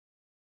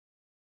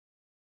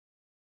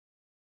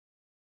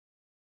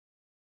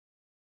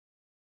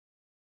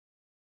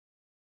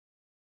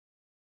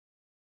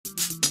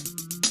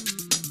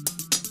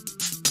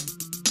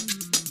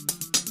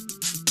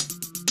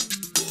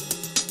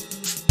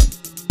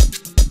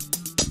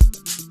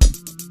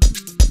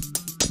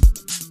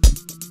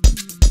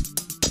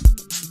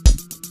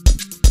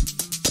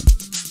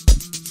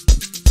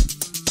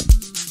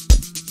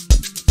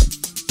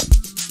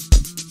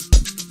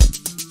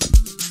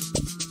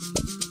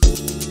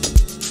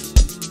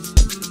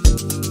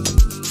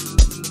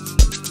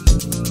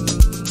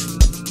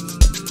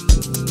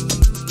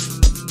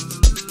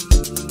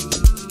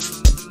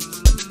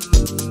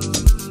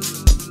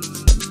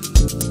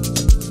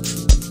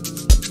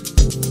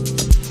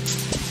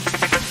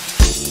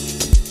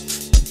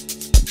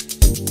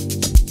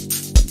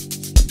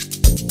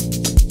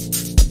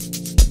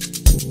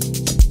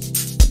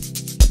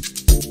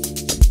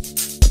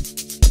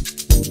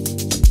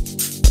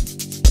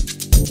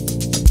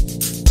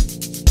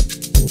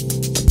Good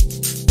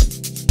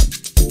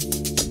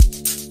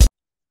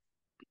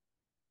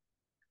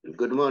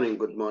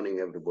morning,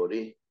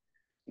 everybody.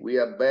 We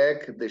are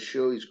back. The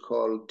show is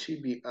called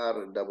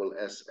TBR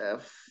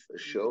SSF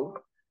Show.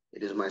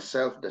 It is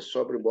myself, the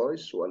Saubrey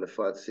Boyz,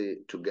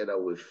 Walefatshe,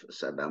 together with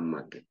Saddam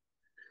Maake.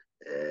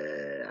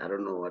 I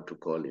don't know what to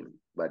call him,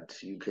 but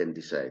you can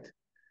decide.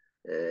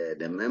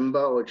 The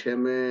member or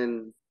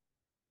chairman,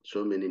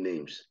 so many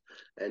names.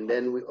 And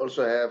then we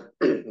also have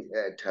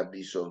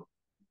Thabiso.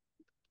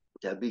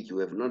 Thabiki, we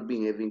have not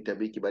been having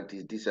Thabiki, but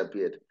he's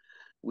disappeared.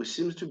 We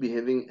seem to be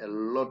having a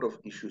lot of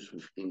issues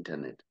with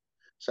internet.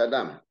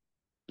 Saddam,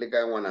 like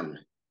I want to.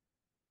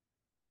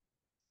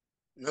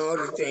 No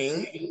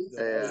thing.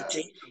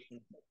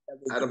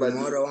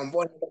 Tomorrow,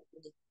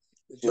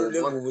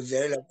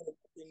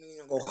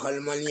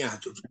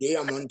 today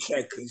I'm on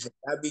track. It's a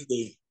happy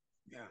day.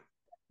 Yeah.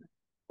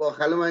 Oh,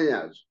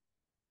 Halmanyaz.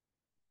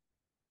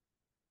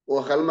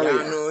 Oh,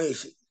 Yeah, no,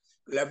 it's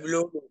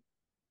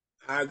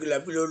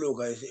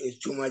is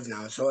too much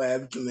now, so I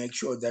have to make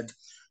sure that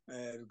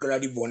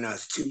Grady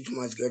bonus, teams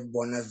must get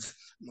bonus,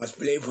 must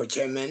play for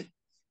chairman,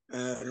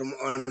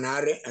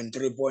 Honore and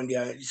 3-point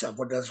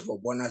supporters for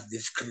bonus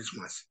this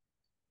Christmas.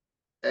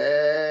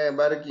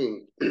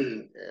 Barking,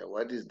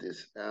 what is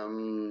this?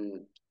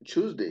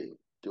 Tuesday,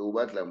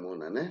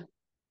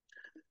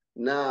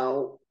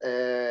 now,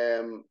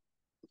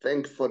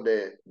 thanks for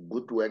the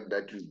good work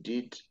that you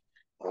did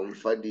on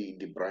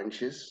the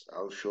branches.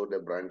 I'll show the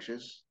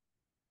branches.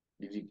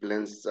 The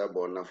plans are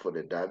for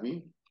the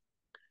derby.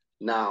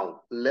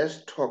 Now,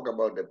 let's talk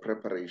about the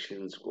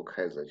preparations for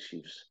Kaizer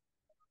Chiefs.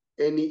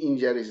 Any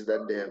injuries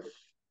that they have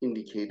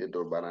indicated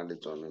or banana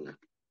on?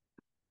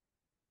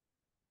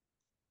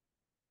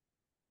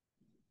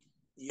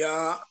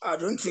 Yeah, I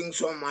don't think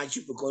so much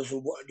because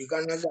the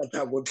Gunners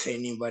are good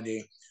training, but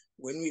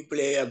when we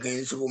play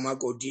against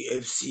Mamelodi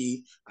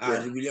FC,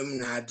 William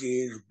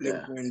Nati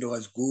replacement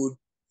was good.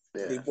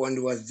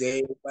 3-point was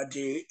there, but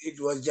it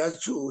was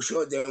just to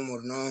show them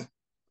or no.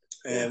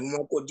 We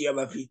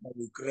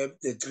grabbed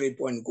the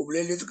 3-point.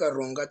 Kubulelisi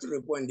Karonga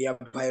 3-point, they are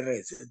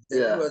Pirates.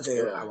 That was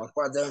our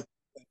father.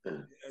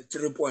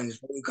 3 points.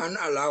 So we can't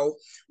allow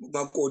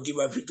Mamelodi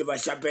to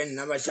sharpen,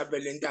 never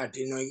sharpen in that.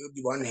 You know,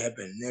 it won't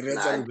happen.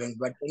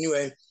 But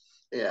anyway,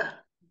 we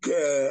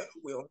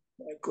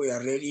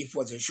are ready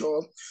for the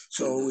show.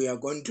 So we are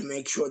going to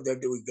make sure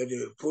that we get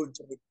a full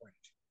 3 points.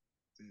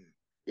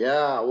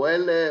 Yeah,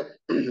 well,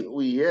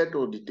 we heard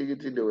on the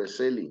ticket they were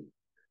selling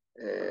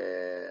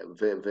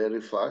very, very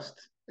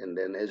fast. And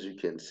then, as you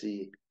can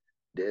see,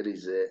 there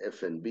is a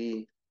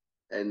F&B.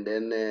 And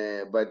then,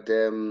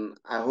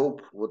 I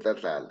hope with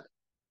that's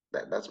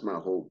my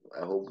hope.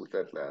 I hope with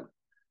that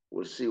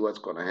we'll see what's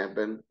going to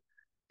happen.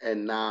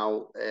 And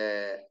now,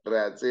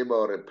 Ratseba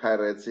or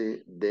Pirates,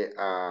 they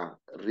are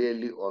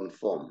really on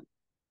form.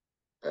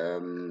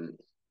 And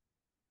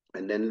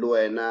then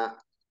Luena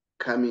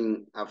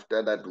coming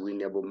after that win,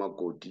 Yabo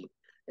Mamelodi.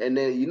 And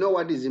you know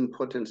what is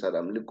important,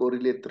 Saddam?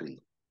 Likorile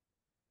 3.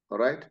 All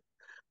right?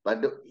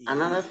 But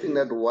another thing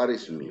that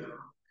worries me,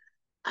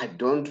 I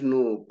don't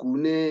know,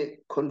 Kune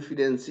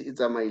confidence it's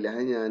a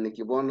mailahanya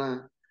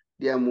Nikibona,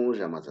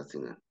 Diamuja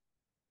Matatsinga.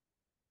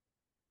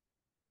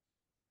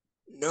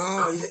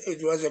 No,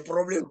 it was a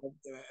problem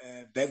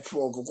back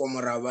for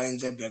Kokomorava in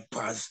the back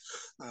pass.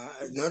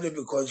 Not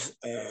because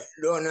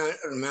Lona,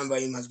 remember,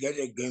 he must get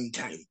a game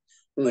time.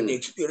 But the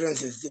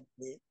experience is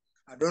different.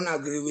 I don't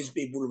agree with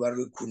people who are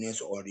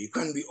Kunes old. You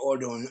can't be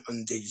old on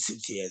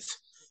 36 years.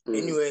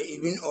 Anyway,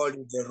 even old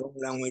is the wrong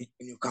language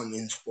when you come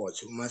in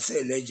sports. You must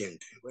say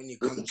legend when you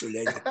come to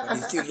legend. But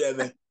you still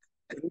have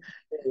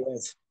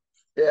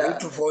 3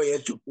 to 4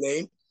 years to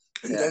play.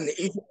 And then the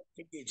issue of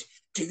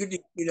ticket is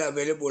still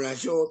available. And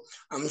so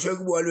I'm sure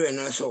Kubalu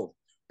and I saw.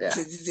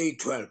 So this is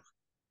 12.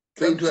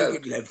 12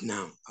 tickets left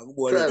now.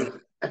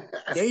 12.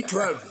 Day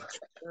 12.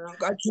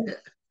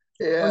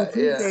 On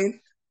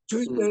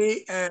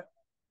Tuesday,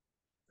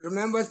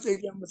 remember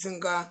Stadium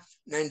Musinga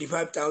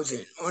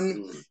 95,000.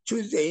 On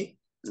Tuesday,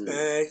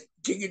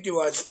 ticket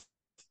was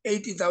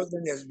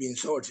 80,000 has been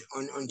sold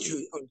on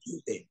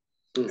Tuesday.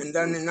 And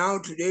then now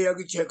today I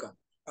can check.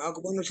 I'm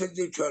going to say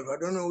 12. I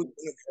don't know who's going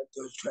to get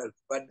those 12.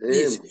 But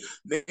please,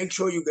 make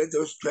sure you get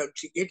those 12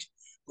 tickets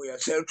for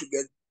yourself to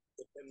get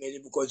the family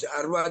because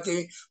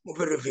Arwate,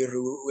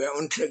 we are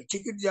on track.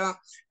 Ticket,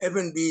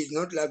 F&B is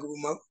not like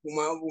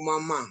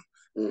Umamang.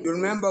 You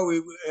remember,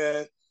 we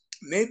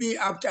maybe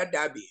after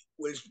Derby,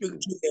 we'll speak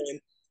to the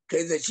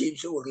Kaizer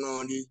Chiefs or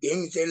no, the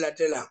game is Tela.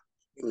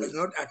 You does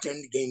not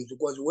attend games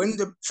because when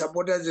the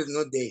supporters is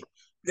not there,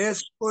 they're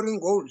scoring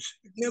goals.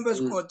 It never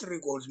scored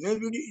 3 goals.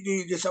 Maybe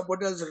the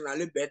supporters are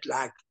really bad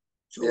luck.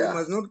 So we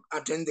must not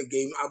attend the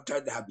game after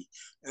Derby.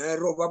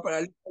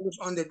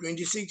 On the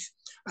 26th,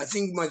 I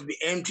think must be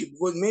empty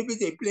because maybe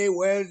they play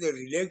well, they're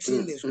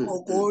relaxing, they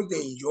score goals,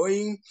 they're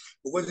enjoying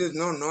because there's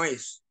no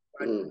noise.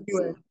 But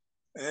anyway,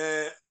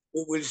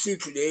 we will see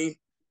today.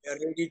 They're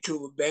ready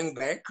to bang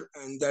back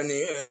and then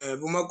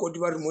Bumakoti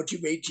were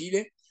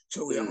motivated.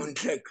 So we are on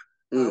track.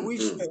 I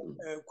wish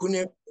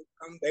Kune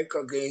come back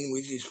again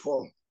with his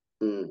form.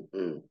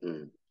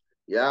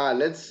 Yeah,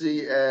 let's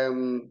see.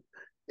 And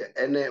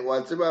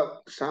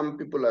whatever some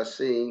people are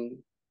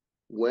saying,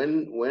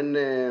 when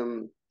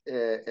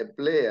a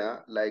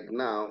player like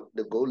now,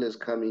 the goal is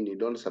coming, you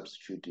don't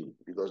substitute him,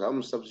 because I'm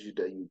a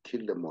substitute, you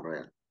kill the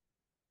morale.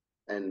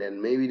 And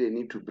then maybe they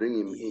need to bring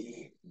him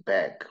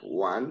back.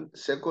 One.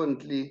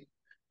 Secondly,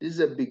 this is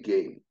a big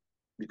game.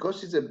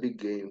 Because it's a big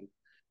game,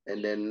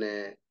 and then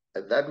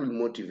that will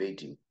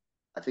motivate him.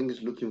 I think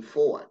he's looking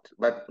forward.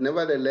 But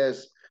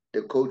nevertheless,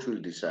 the coach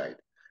will decide.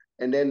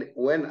 And then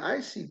when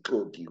I see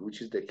Toki,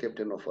 which is the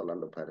captain of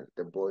Orlando Pirates,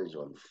 the boy is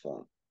on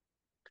form.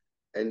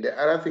 And the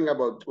other thing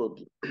about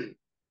Toki,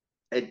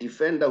 a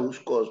defender who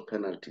scores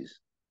penalties.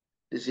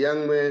 This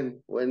young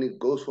man, when he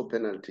goes for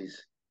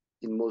penalties,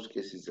 in most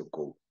cases, a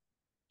goal.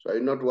 So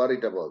I'm not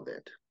worried about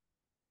that.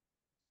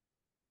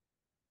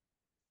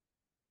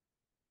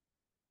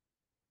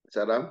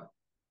 Saddam?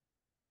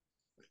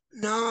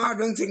 No, I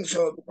don't think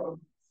so.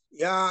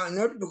 Yeah,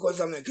 not because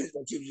I'm against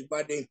the Chiefs,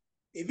 but if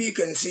you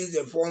can see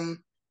the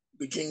form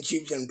between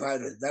Chiefs and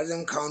Pirates,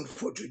 doesn't count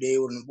for today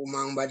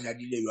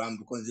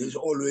because there's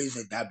always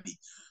a derby.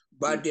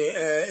 But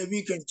if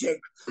you can check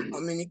how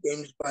many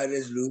games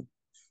Pirates lose,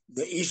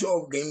 the issue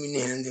of game in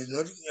hand is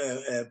not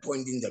a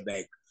point in the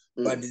back.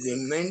 But the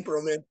main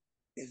problem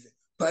is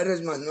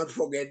Pirates must not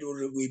forget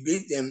we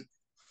beat them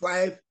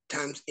 5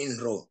 times in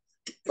a row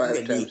in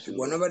the league.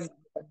 Whenever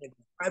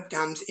 5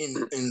 times in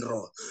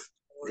row.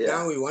 So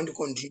now we want to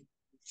continue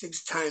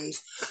 6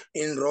 times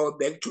in row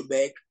back to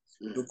back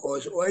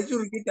because why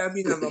you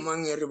Kitabi number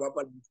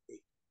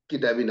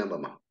Kitabi number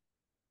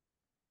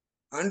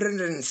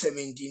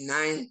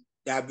 179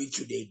 derby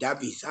today.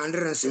 Derbies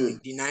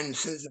 179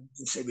 since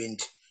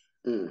 1970.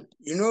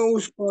 You know who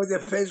scored the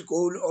first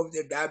goal of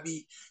the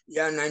derby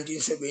year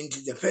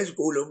 1970? The first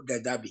goal of the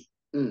derby.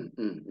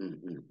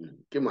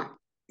 Come on.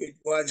 It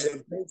was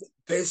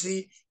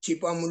Percy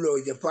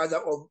Chipamulo, the father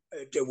of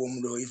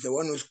Tebomulo, is the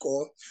one who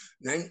scored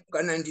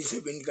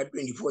 1970,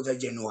 24th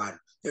January.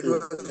 That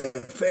was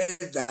the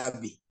first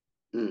derby.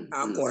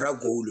 Akora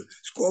goal.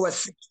 Score was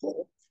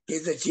 6-4.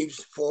 Kaizer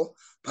Chiefs 4,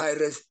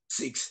 Pirates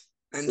 6.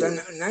 And then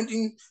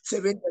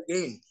 1970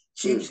 again,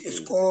 Chiefs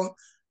score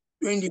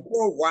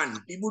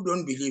 24-1. People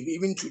don't believe,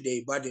 even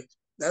today, but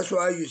that's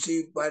why you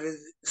see Pirates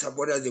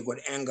supporters, they got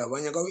anger.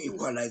 When you go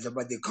equalizer,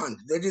 but they can't.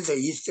 That is a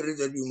history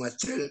that you must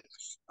tell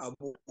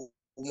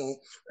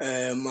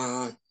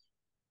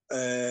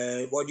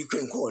what you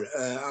can call.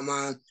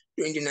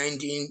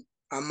 2019,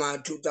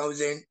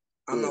 2000,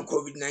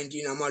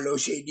 COVID-19, low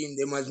shading.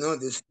 They must know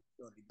this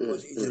story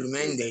because it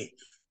remained there.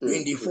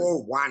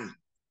 24-1.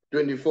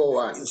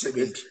 24-1.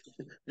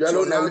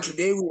 So now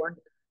today we want,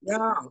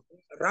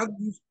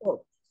 rugby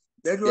score.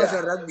 That was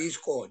a rugby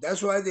score.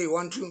 That's why they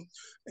want to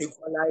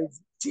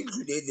equalize. Till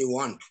today they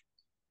want.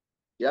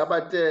 Yeah,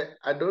 but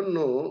I don't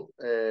know.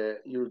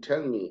 You'll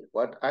tell me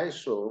what I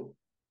saw.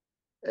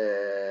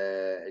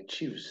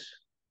 Chiefs.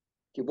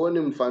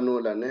 Kibone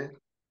Mfanola, ne?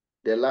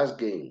 The last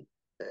game,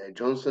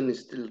 Johnson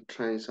is still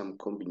trying some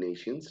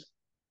combinations.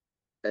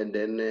 And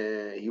then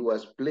he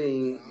was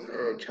playing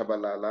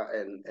Chabalala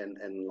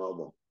and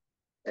Ngobo.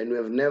 And we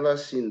have never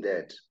seen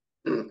that.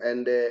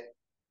 And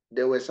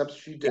they were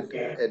substituted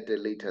at the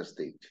later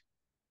stage.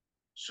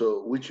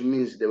 So, which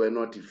means they were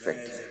not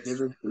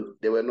effective.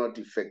 They were not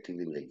effective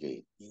in the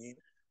game.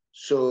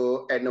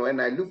 So, and when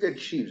I look at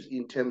Chiefs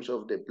in terms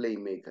of the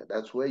playmaker,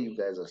 that's where you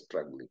guys are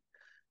struggling.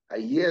 I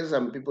hear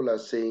some people are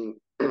saying,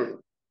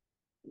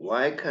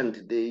 why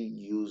can't they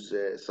use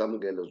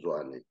Samuel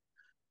Zwane,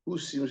 who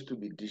seems to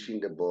be dishing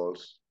the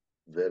balls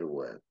very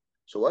well?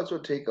 So what's your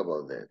take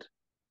about that?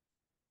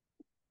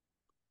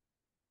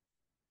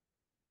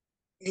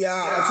 Yeah,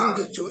 I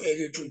think it's too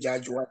early to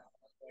judge what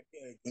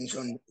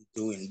Johnson is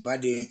doing.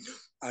 But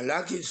I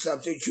like his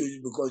substitutes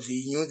because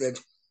he knew that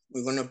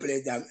we're going to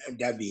play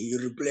derby. He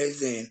replaced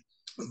the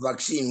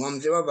vaccine.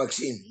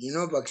 Vaccine. You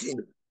know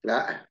vaccine?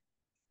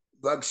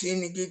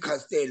 Vaccine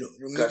Castello.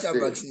 Remita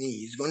vaccine.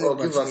 He's going to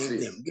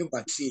vaccinate them. Give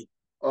vaccine.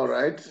 All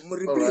right.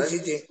 Replace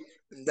it.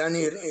 And then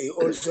he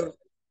also,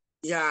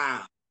 give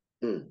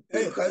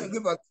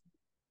vaccine.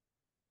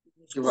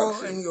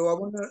 Score and you are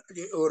going to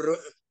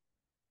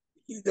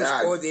the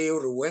score they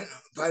win.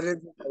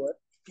 Pirates.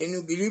 Can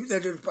you believe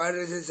that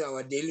Pirates is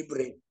our daily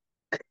bread?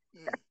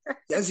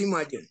 Just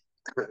imagine.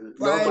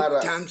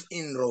 5 times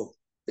in row.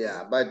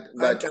 Yeah, but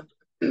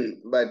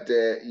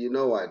you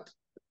know what?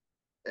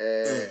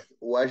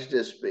 Watch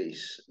the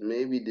space.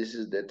 Maybe this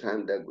is the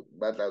time that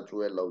battle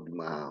to allow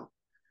Mahal.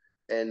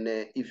 And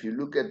if you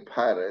look at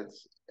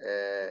Pirates,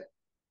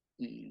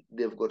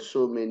 they've got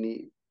so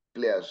many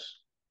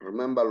players.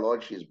 Remember,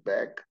 Lodge is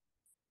back,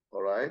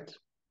 all right?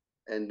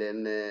 And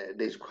then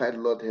there's quite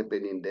a lot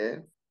happening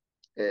there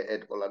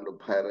at Orlando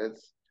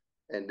Pirates.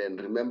 And then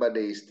remember,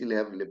 they still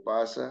have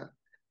Lepasa.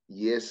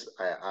 Yes,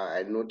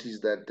 I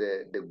noticed that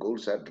the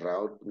goals are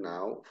drought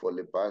now for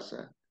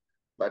Lepasa,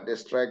 but the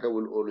striker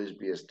will always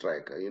be a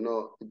striker. You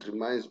know, it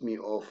reminds me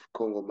of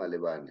Congo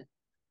Malebane.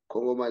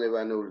 Congo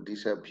Malebane will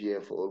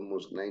disappear for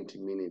almost 90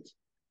 minutes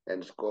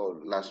and score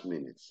last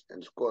minutes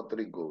and score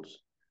 3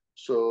 goals.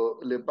 So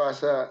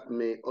Lepasa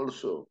may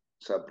also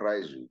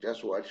surprise you.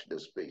 Just watch the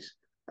space.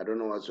 I don't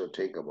know what's your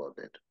take about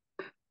that.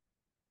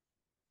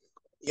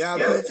 Yeah,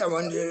 first I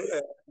want to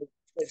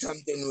say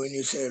something when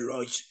you say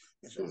Lodge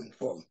is on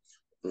form.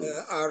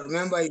 I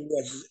remember he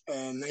was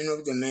man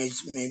of the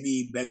match,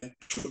 maybe back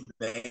to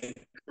back.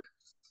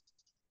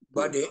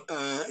 But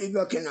if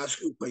I can ask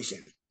you a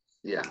question,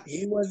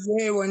 he was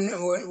there when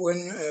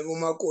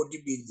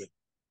Makoti beat them.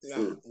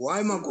 Yeah,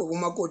 why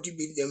Makoti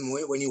beat them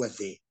when he was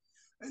there?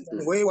 And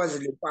then where was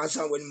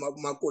Lepasa when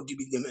Makoti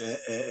beat them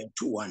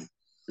 2-1?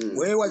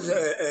 Where was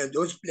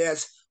those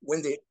players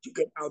when they took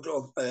it out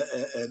of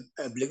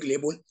Black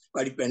Label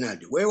by the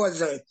penalty? Where was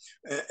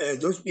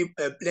those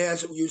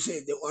players you say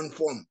they on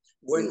form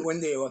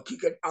when they were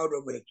kicked out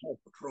of the club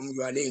from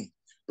your lane?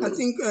 I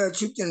think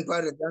Chiefs and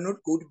Pirates are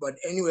not good, but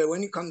anyway,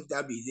 when it comes to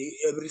derby,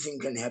 everything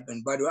can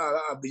happen. But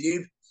I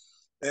believe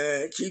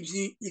Chiefs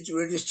is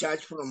already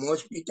discharged from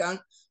hospital,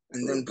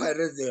 and then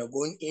Pirates they are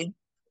going in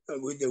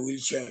with the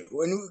wheelchair.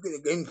 When the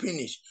game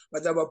finish,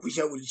 what about push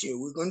a wheelchair?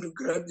 We're going to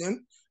grab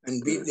them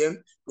and beat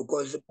them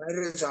because the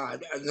Pirates are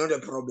not a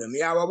problem.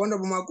 Yeah, I want to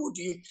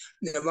Makoti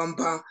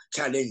Nevampa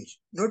challenge,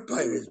 not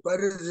Pirates.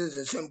 Pirates is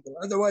a simple.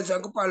 Otherwise,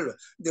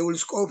 they will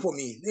score for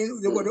me. They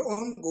got their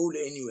own goal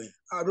anyway.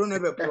 I don't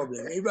have a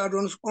problem. If I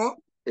don't score,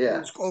 they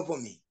will score for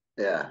me.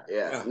 Yeah.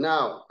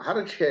 Now, how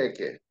to check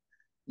it?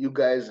 You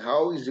guys,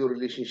 how is your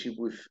relationship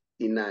with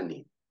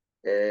Inani?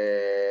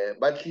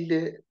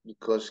 Batlile,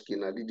 because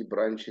kinali the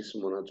branches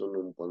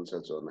monatonum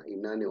ponsatona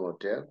Inani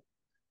Hotel,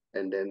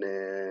 and then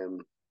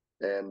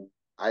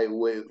I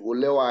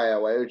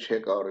will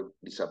check our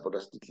the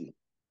supporters.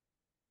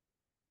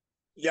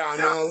 Yeah,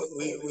 now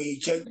we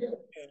check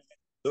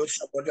those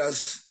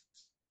supporters.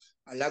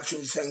 I'd like to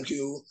thank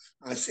you.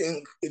 I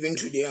think even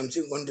today I'm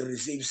still going to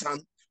receive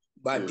some,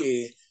 but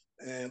they're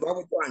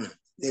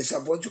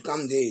supposed to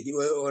come there. They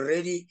were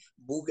already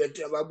booked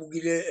 2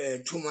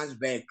 months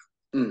back.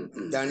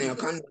 Then I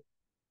can't.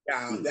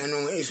 Yeah, then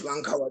it's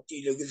one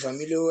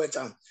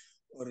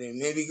or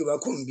maybe give a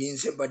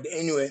convince, but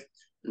anyway,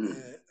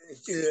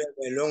 still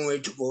a long way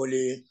to go.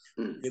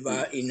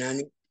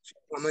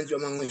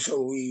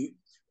 So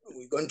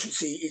we're going to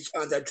see each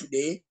other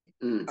today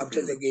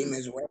after the game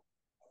as well.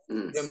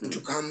 Them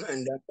to come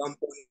and at one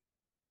point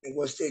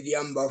go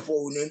stadium by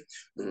phone,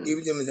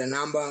 give them the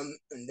number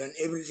and then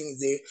everything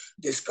they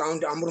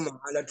discount Amru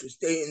Mahala to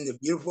stay in the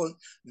beautiful,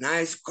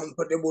 nice,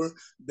 comfortable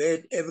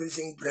bed,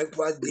 everything,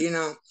 breakfast,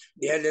 dinner,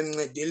 they had them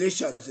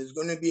delicious. It's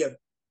gonna be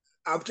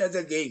after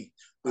the game.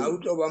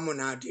 Out of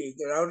Amonati,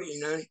 out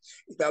in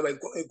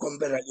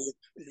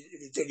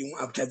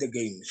after the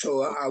game.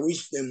 So I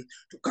wish them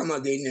to come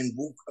again and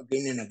book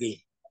again and again.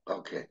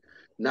 Okay.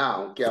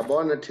 Now,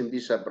 Kiabona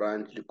Timbisa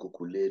branch,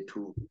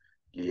 Likukuletu,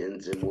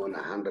 Lienzemona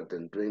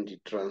 120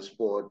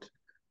 transport,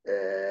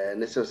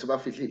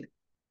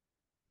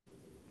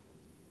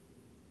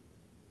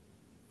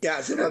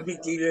 Yeah,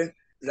 Sabafitile,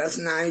 last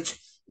night,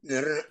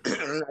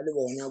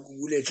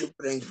 Kgole took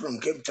branch from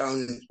Cape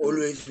Town.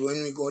 Always,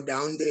 when we go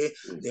down there,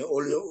 they're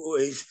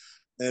always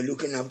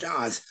looking after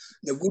us.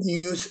 The good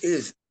news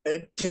is,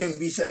 at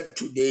Timbisa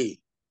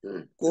today,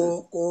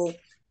 go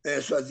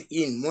was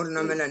in, more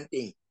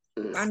Namelanting,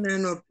 at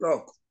 9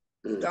 o'clock,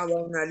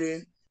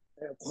 Tabanale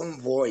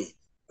convoy,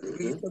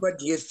 reach over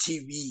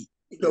DSTV,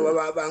 it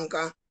over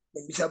Banka,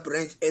 Timbisa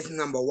branch is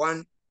number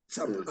one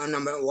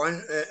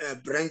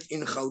branch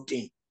in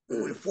Gauteng. We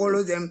will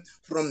follow them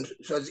from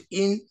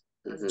in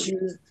until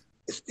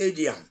the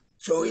stadium.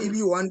 So if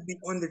you want to be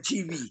on the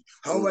TV,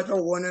 how about a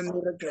one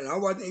miracle? How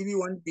about if you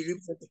want to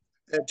believe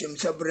that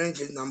Timbisa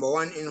branch is number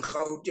one in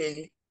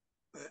Gauteng?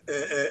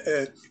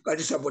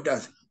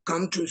 Supporters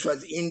come to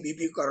in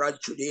BP Garage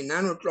today,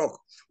 9 o'clock.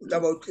 We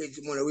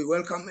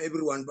welcome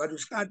everyone. But we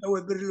start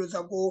our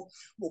Mr.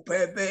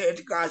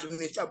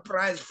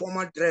 Price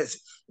formal dress.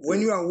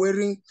 When you are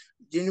wearing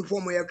the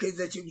uniform of your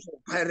Kaizer Chiefs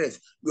of Pirates,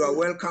 you are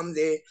welcome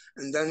there.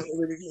 And then we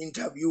will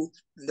interview,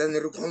 and then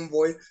the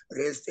convoy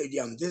race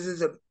stadium. This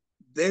is a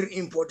very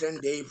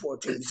important day for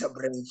Timbisa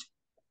branch.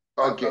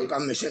 Okay. Let's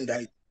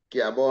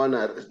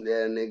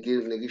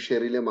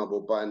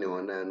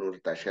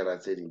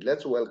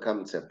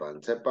welcome Tshepang.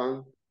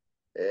 Tshepang,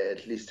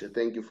 at least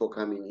thank you for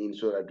coming in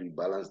so that we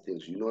balance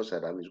things. You know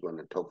Saddam is going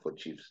to talk for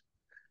Chiefs.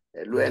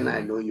 Lou and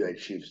I know you are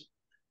Chiefs.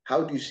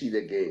 How do you see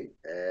the game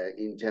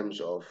in terms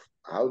of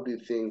do you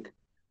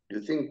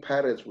think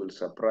Pirates will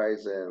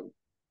surprise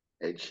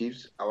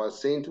Chiefs? I was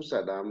saying to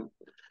Saddam,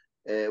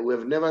 we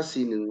have never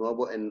seen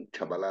Ngobo and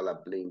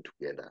Chabalala playing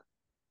together,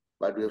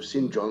 but we have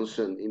seen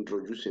Johnson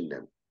introducing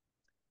them.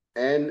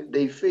 And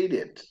they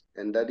faded,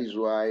 and that is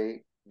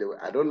why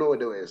I don't know whether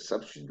they were a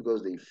substitute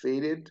because they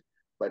faded,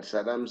 but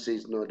Saddam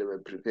says no, they were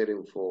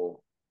preparing for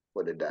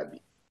the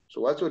derby.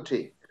 So what's your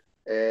take?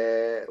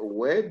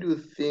 Where do you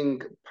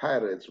think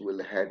Pirates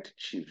will head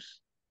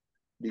Chiefs?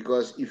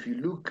 Because if you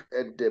look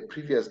at the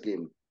previous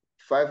game,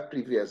 5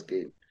 previous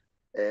games,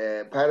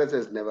 Pirates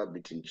has never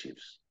beaten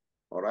Chiefs.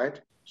 All right.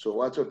 So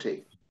what's your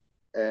take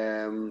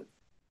from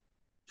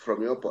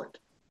your point?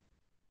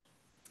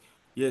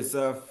 Yes,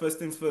 first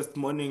things first,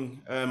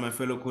 morning, my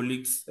fellow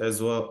colleagues,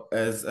 as well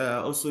as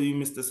also you,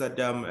 Mr.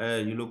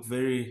 Saddam. You look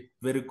very,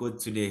 very good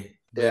today.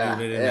 Very, Yeah,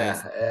 very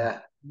nice. yeah,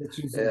 The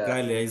chief of yeah,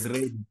 Kgole is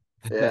ready.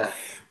 yeah,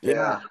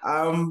 Yeah,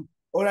 yeah.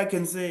 all I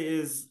can say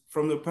is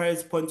from the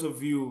Pirates' point of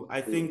view,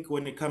 I Mm, think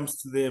when it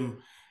comes to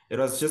them, it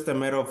was just a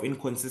matter of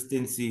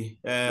inconsistency.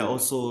 mm,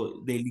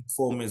 Also, they league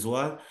form as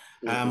well.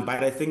 mhm,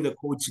 But I think the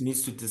coach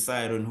needs to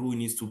decide on who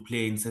needs to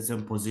play in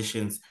certain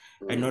positions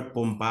and mm, not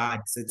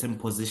bombard certain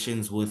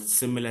positions with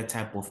similar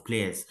type of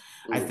players.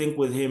 I mm, think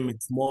with him,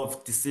 it's more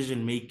of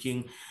decision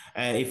making.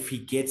 If he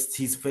gets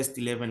his first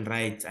 11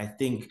 right, I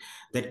think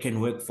that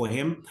can work for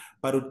him.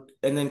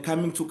 And then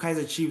coming to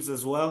Kaizer Chiefs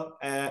as well,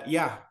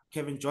 yeah,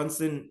 Kevin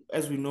Johnson,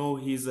 as we know,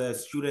 he's a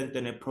student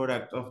and a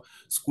product of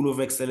School of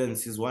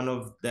Excellence. He's one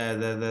of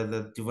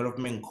the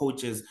development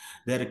coaches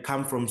that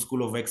come from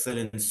School of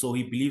Excellence. So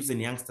he believes in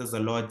youngsters a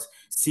lot.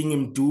 Seeing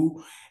him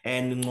do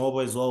and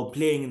Ngobo as well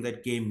playing in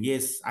that game.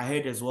 Yes, I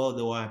heard as well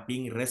they were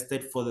being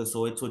rested for the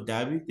Soweto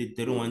derby. They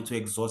didn't want mm, to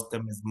exhaust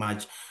them as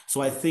much. So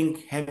I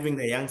think having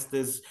the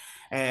youngsters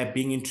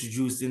being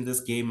introduced in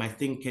this game, I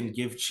think can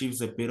give Chiefs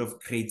a bit of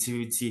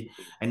creativity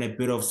and a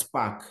bit of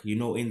spark,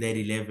 in that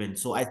 11.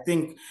 So I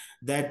think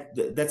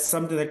that's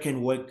something that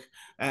can work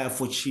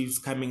for Chiefs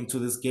coming to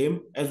this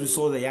game. As we mm,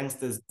 saw the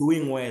youngsters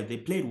doing well, they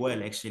played well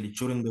mm, actually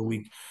during the mm,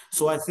 week.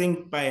 So I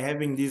think by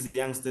having these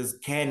youngsters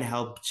can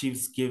help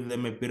Chiefs give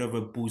them a bit of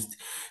a boost.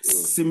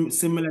 mm,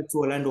 Similar to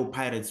Orlando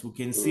Pirates, we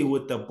can see mm,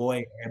 with the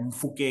boy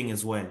Mfukeng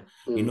as well.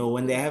 mm,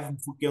 When they mm, have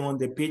Mfukeng on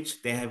the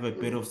pitch, they have a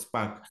bit mm, of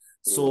spark. mm,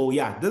 So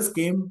yeah, this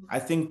game, I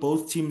think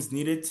both teams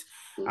need it.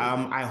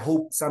 mm. I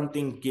hope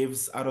something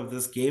gives out of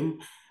this game,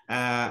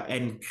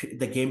 and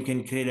the game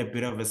can create a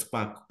bit of a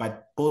spark.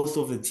 But both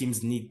of the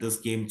teams need this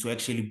game to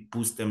actually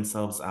boost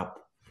themselves up.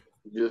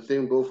 Do you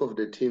think both of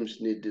the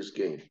teams need this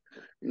game?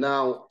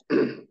 Now,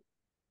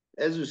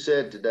 as you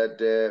said, that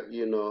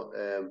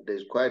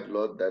there's quite a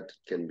lot that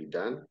can be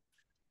done,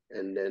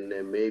 and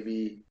then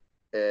maybe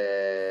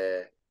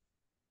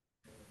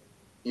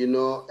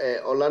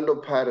Orlando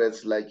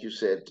Pirates, like you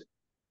said.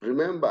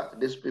 Remember,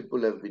 these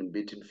people have been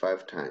beaten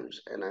 5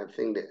 times, and I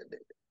think that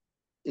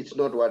it's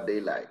not what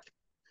they like.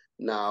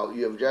 Now,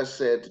 you have just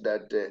said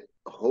that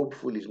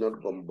hopefully it's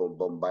not going to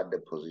bombard the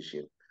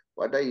position.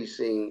 What are you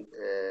saying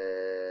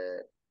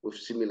with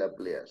similar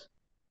players?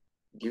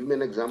 Give me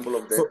an example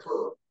of that.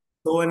 So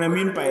what I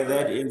mean by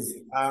that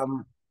is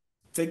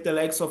take the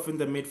likes of in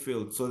the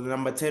midfield. So the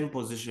number 10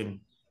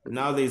 position.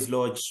 Now there's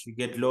Lodge. You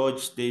get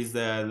Lodge. There's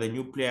the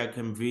new player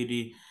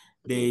Kamvidi.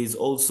 There's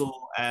also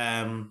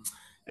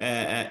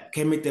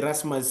Kemet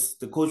Erasmus.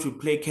 The coach will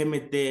play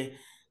Kemet there.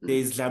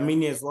 There's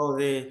Lamini as well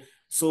there.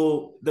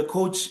 So the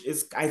coach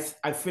is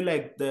I feel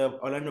like the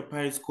Orlando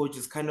Pirates coach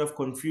is kind of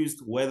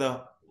confused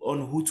whether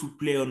on who to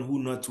play, on who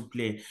not to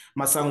play.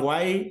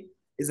 Masangwai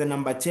is a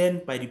number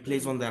 10, but he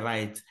plays on the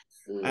right.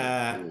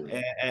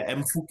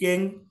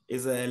 Mfukeng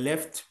is a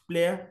left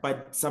player,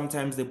 but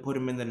sometimes they put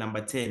him in the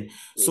number 10.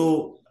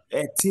 So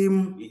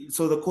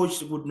so the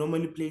coach would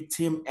normally play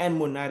Tim and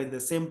Monar in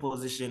the same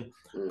position,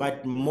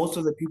 but most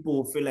of the people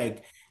will feel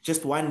like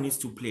just one needs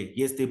to play.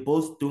 Yes, they're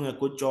both doing a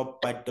good job,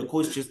 but the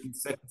coach just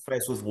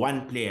sacrifice with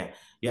one player.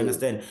 You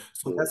understand?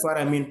 So that's what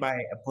I mean by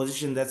a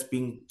position that's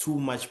being too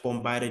much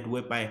bombarded,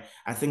 whereby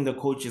I think the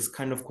coach is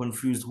kind of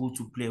confused who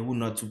to play, who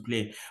not to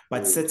play.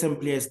 But certain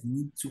players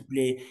need to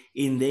play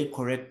in their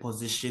correct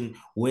position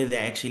where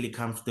they're actually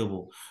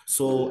comfortable.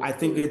 So I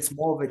think it's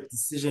more of a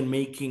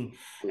decision-making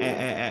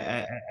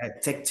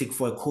tactic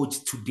for a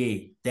coach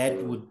today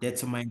that would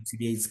determine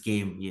today's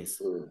game.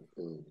 Yes.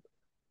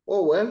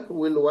 Oh, well,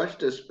 we'll watch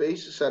the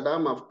space.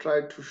 Saddam, I've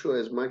tried to show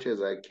as much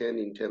as I can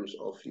in terms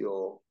of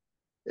your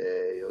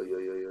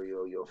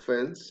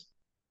fans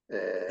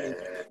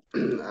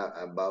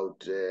about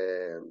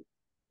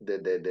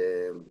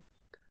the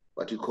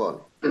what you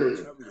call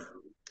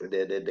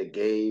the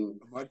game.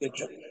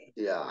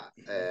 Yeah,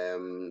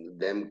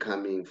 them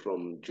coming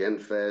from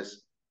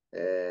GenFest,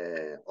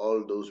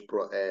 all those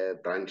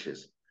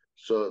branches.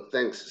 So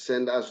thanks.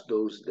 Send us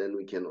those, then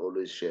we can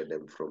always share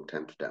them from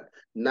time to time.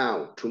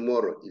 Now,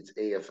 tomorrow it's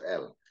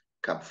AFL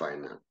Cup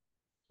final.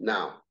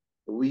 Now,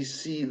 we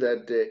see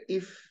that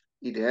if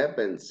it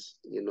happens,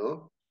 if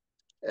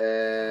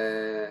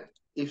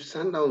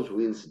Sundowns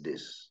wins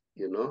this,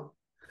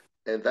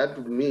 that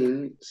would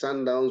mean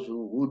Sundowns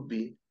would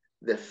be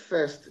the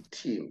first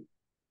team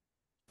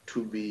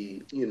to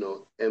be,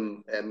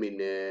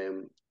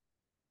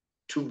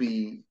 to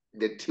be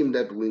the team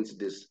that wins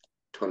this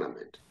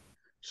tournament.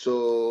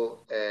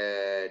 So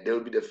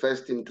they'll be the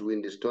first team to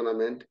win this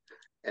tournament,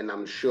 and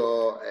I'm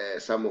sure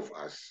some of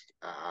us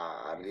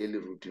are really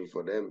rooting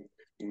for them.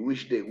 We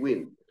wish they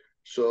win.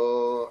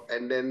 So,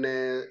 and then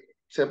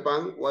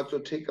Tshepang, what's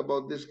your take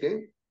about this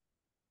game?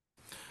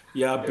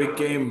 Yeah, big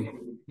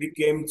game. Big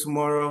game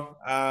tomorrow.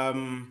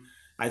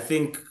 I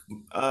think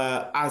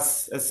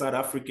us as South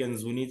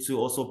Africans, we need to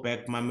also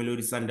back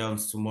Mamelodi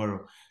Sundowns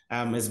tomorrow.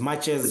 As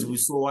much as we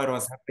saw what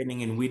was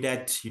happening in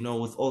Wydad,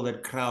 with all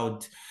that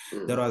crowd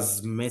that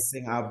was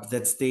messing up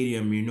that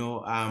stadium,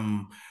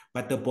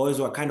 but the boys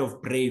were kind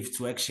of brave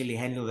to actually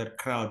handle that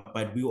crowd.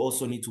 But we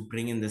also need to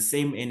bring in the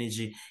same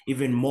energy,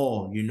 even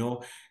more, you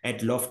know,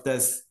 at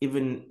Loftus,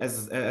 even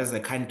as a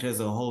country as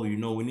a whole. You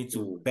know, we need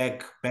to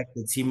back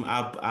the team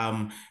up.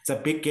 It's a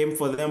big game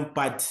for them,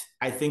 but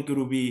I think it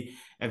will be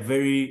a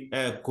very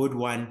good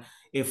one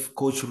if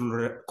Coach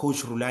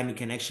Rulani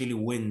can actually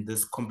win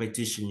this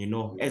competition, you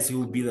know, as he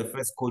will be the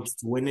first coach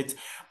to win it.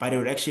 But it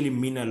would actually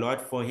mean a lot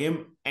for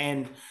him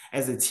and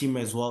as a team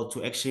as well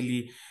to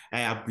actually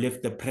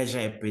uplift the pressure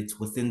a bit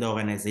within the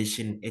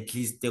organization. At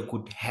least they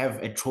could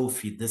have a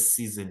trophy this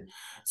season.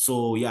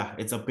 So yeah,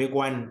 it's a big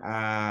one.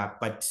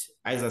 But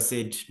as I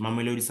said,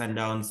 Mamelodi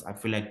Sundowns, I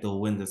feel like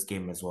they'll win this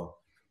game as well.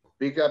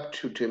 Big up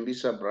to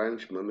Tembisa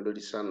branch,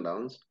 Mamelodi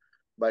Sundowns,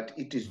 but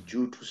it is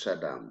due to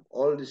Saddam.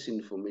 All this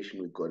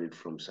information, we got it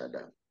from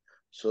Saddam.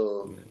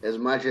 So as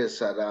much as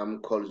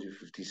Saddam calls you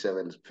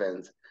 57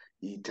 fans,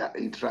 he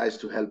tries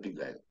to help you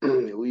guys.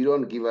 We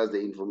don't give us the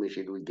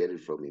information, we get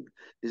it from him.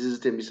 This is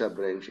Tembisa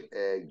branch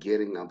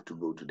gearing up to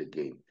go to the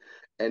game.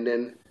 And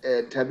then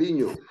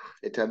Thabiki,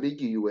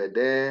 you were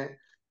there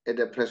at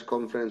the press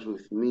conference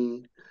with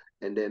me.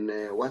 And then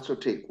what's your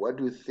take? What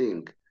do you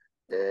think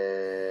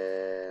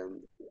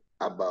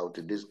about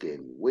this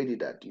game?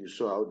 Wydad, you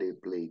saw how they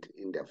played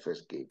in their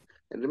first game.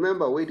 And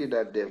remember,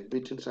 Wydad, they've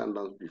beaten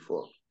Sundowns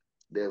before.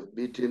 They've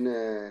beaten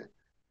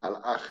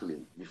Al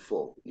Ahly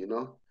before, you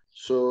know?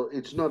 So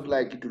it's not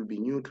like it will be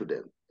new to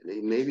them.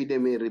 Maybe they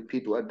may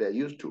repeat what they're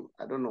used to.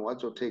 I don't know.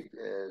 What's your take,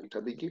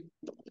 Thabiki?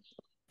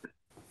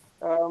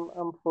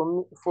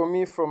 For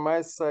me, from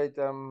my side,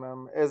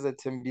 as a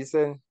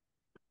Tembisen,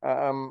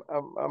 I'm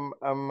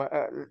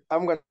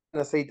gonna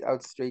say it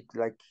out straight,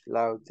 like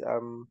loud.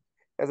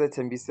 As a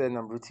Tembisen,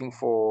 I'm rooting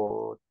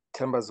for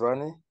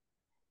Thembazwane.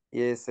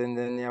 Yes, and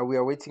then we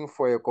are waiting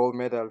for a gold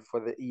medal for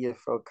the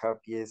EFL Cup.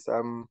 Yes.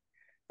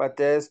 But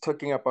there's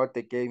talking about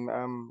the game.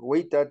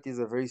 Wydad is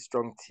a very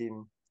strong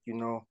team. You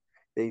know,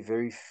 they're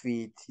very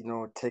fit. You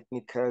know,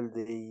 technical.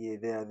 They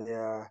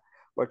are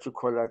what you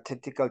call a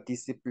tactical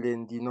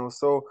discipline. You know,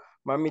 so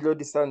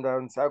Mamelodi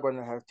Sundowns are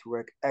gonna have to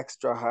work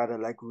extra harder,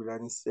 like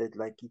Rulani said.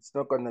 Like it's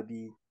not gonna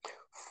be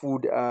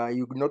food.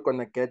 You're not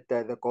gonna get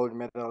the gold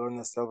medal on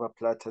a silver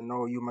platter.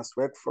 No, you must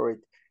work for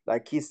it.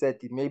 Like he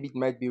said, maybe it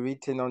might be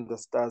written on the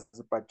stars,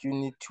 but you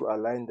need to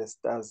align the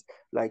stars.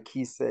 Like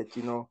he said,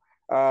 you know.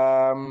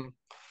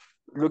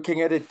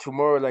 Looking at it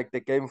tomorrow, like the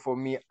game for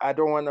me, I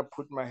don't want to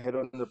put my head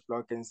on the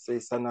block and say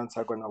Sundowns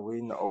are gonna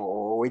win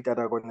or Wydad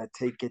are gonna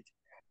take it.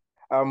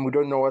 We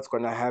don't know what's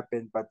gonna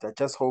happen, but I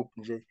just hope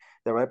the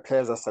right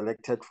players are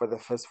selected for the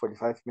first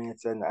 45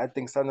 minutes, and I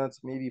think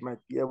Sundowns maybe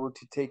might be able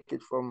to take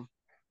it from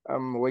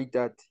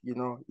Wydad. You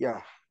know,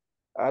 yeah.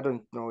 I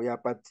don't know, yeah,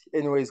 but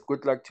anyways,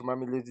 good luck to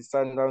Mamelodi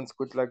Sundowns,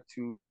 good luck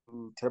to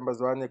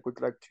Thembazwane, good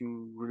luck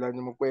to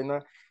Rulani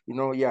Mokwena, you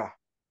know, yeah,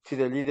 to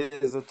the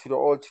leaders, to the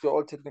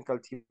all technical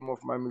team of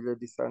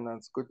Mamelodi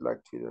Sundowns, good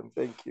luck to them.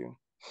 Thank you.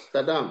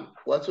 Saddam,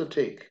 what's your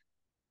take?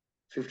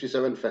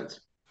 57 fans.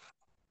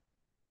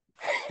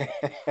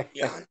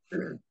 Yeah.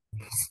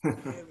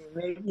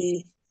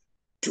 Maybe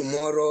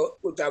tomorrow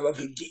we'll have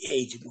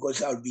 58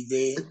 because I'll be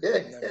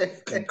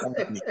there. Can come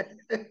with me.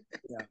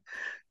 Yeah.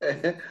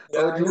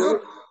 Oh,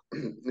 tomorrow?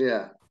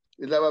 Yeah.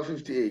 It's about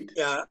 58.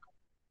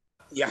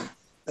 Yeah.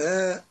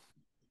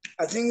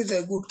 I think it's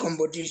a good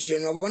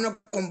competition. I want a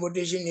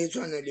competition is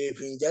one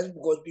just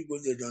because people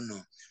they don't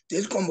know.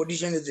 This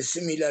competition is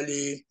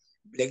similarly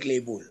Black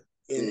Label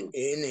in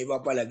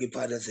like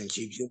Fathers and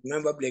Chiefs. You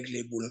remember Black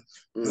Label,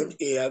 not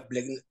a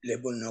Black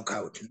Label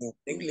knockout. No,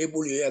 Black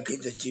Label here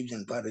kids the Chiefs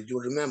and Fathers. You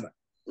remember?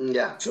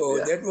 Yeah. So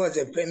that was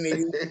a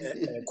family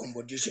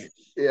competition.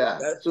 Yeah.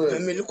 So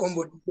family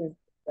competition.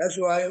 That's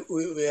why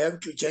we have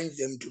to change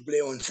them to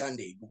play on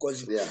Sunday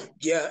because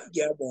Yabu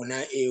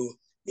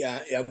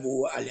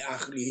Al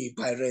Ahly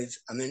Pirates,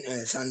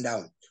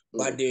 Sundown.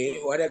 But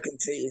what I can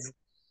say is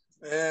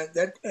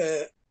that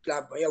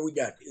club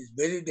Wydad is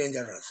very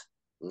dangerous.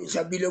 It's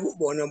a bit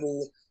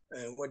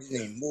what is his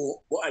name?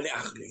 Al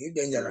Ahly, he's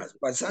dangerous.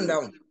 But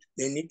Sundown,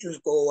 they need to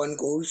score 1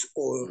 goal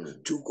or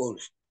 2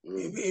 goals.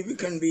 If it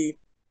can be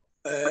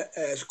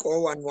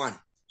score 1-1,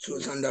 so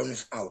Sundown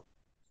is out.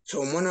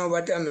 So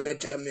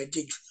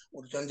mathematics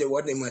or something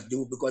what they must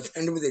do because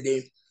end of the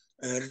day,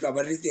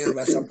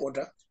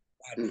 supporter,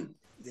 but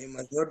they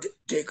must not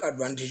take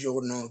advantage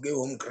or no give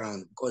home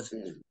ground because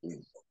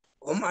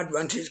home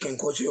advantage can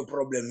cause you a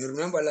problem. You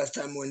remember last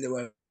time when they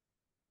were.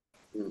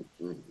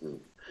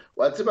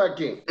 What's about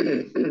King?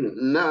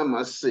 Now I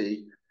must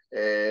say,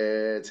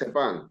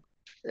 Tshepang,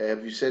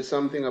 have you said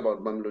something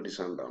about Mamelodi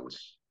Sundowns?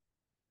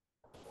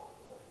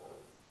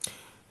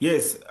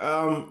 Yes.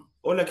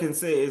 All I can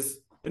say is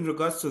in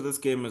regards to this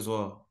game as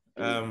well.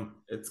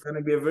 It's going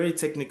to be a very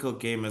technical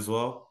game as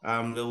well.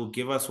 They will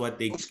give us what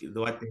they've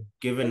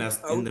given us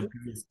in the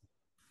previous.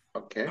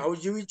 Okay. How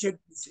do we check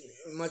this?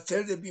 You must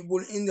tell the people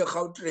in the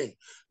train,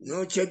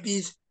 no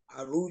chappies,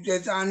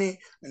 rooted and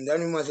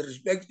then you must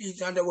respect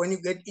each other. When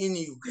you get in,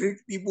 you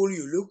greet people,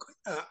 you look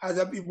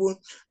other people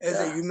as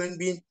a human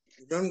being.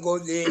 You don't go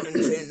there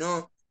and say,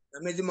 no,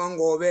 Namedi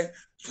Mangobe,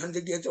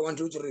 Sunday get 1,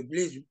 2, 3.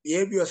 Please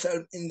behave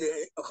yourself in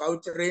the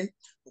Gauteng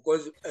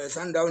because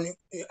Sundown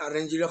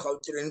arranged the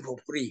Gauteng for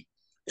free.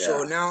 Yeah.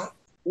 So now,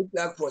 good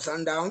luck for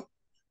Sundown.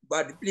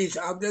 But please,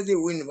 after they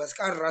win,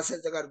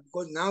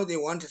 because now they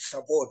want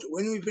support.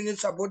 When we finish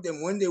support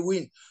them, when they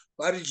win,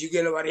 no, we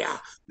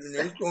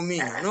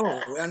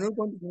are not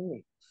going to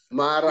win.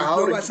 Mara,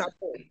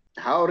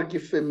 how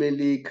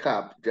family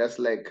cup, just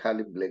like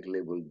Cali Black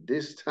Label,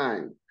 this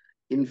time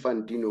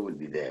Infantino will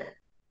be there,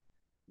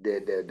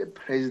 the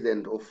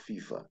president of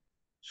FIFA.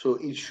 So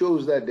it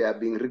shows that they are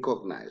being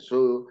recognized.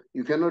 So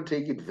you cannot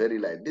take it very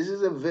light. This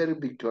is a very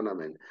big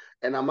tournament.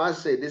 And I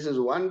must say, this is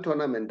one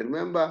tournament.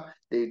 Remember,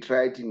 they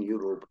tried in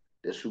Europe,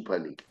 the Super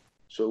League.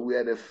 So we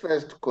are the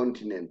first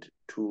continent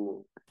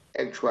to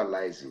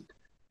actualize it.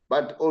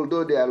 But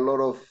although there are a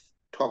lot of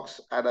talks,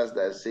 others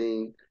that are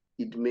saying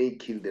it may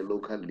kill the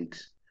local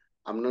leagues.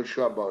 I'm not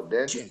sure about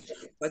that.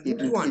 But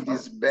it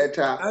is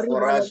better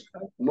for us.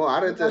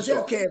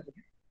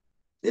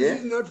 This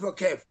is not for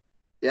CAF.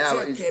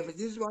 Yeah,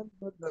 this one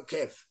is not for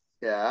CAF.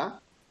 Yeah.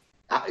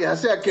 I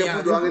say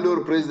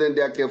CAF president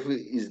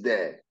is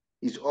there.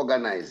 He's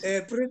organized.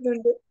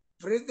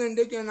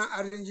 President can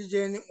arrange,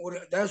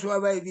 that's why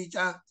we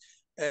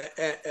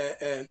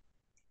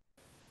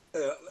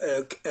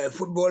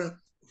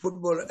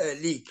football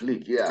league.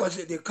 Yeah.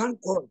 Because they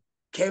can't call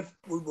CAF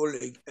Football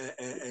League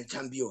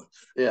champion.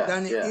 Yeah.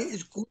 Then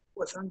it's good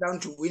for Sundown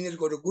to win. It's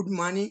got a good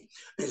money.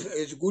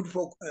 It's good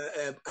for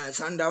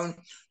Sundown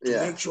to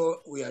make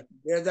sure we are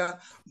together.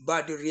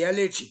 But the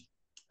reality,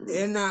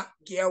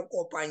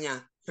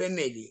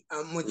 family,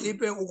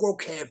 Mutipe uko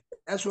CAF.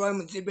 That's why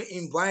Mutipe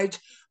invite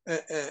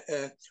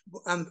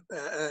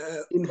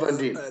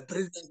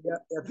president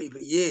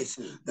people. Yes,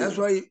 that's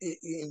why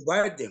he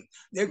invite them.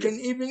 They can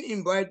even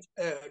invite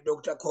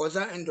Dr.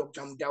 Koza and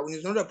Dr. Mdaun.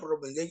 It's not a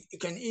problem. They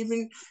can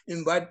even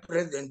invite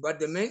president. But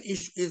the main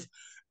issue is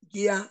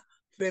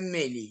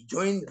family,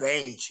 joint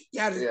bench.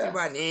 It's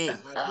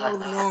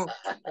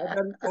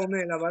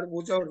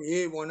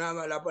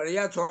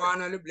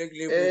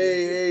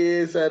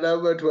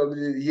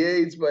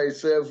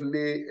myself,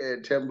 Lee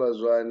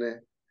Tembazwane.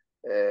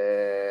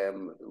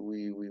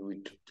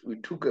 We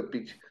took a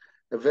picture,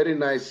 a very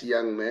nice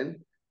young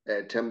man,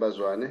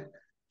 Tembazwane,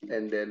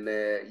 and then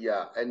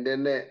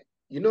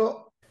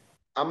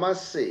I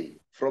must say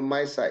from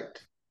my side,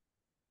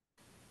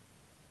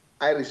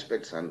 I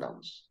respect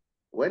Sundowns.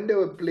 When they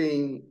were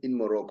playing in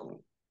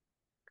Morocco,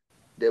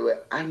 they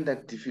were under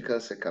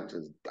difficult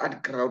circumstances.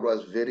 That crowd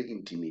was very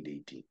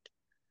intimidating,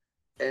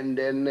 and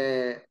then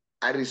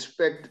I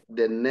respect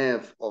the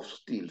nerve of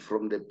steel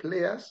from the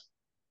players,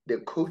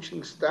 the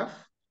coaching staff,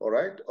 all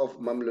right, of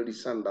Mamelodi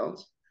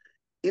Sundowns,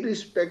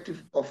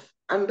 irrespective of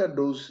under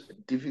those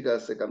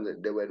difficult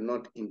circumstances, they were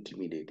not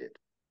intimidated.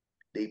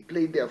 They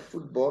played their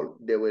football,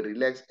 they were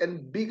relaxed,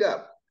 and big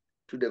up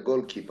to the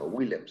goalkeeper,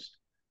 Williams,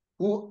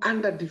 who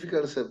under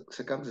difficult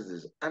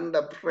circumstances,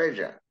 under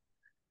pressure,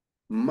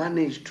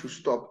 managed to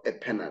stop a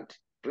penalty.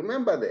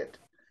 Remember that.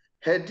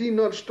 Had he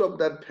not stopped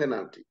that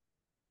penalty,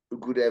 we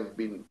could have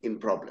been in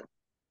problem.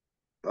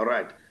 All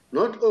right.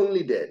 Not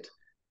only that,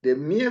 the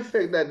mere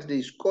fact that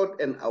they scored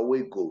an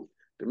away goal,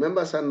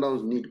 remember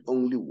Sundowns need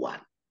only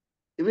one.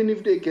 Even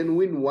if they can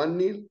win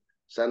 1-0,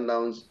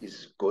 Sundowns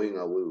is going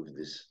away with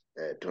this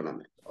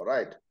tournament. All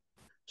right.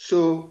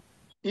 So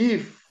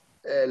if,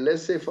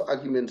 let's say for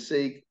argument's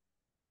sake,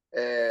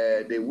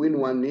 they win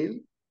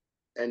 1-0,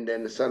 and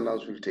then the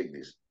Sundowns will take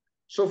this.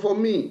 So for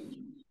me,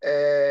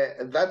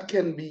 that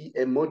can be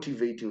a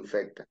motivating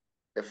factor.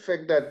 The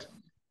fact that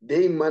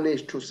they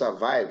managed to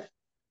survive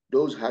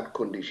those hard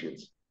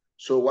conditions.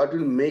 So what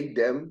will make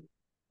them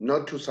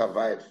not to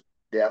survive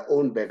their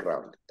own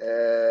background?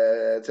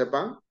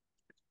 Tshepang?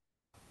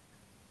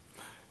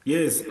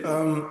 Yes,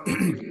 no,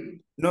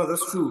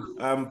 that's true.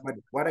 But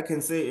what I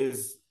can say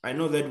is I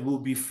know that we'll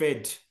be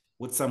fed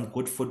with some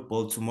good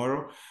football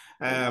tomorrow.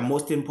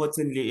 Most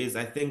importantly is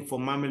I think for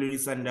Mamelodi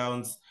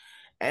Sundowns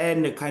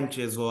and the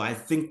country as well, I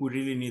think we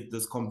really need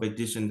this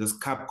competition, this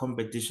cup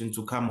competition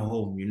to come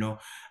home,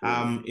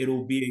 It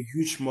will be a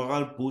huge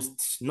morale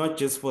boost, not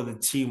just for the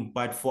team,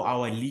 but for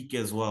our league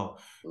as well,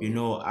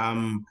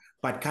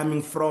 But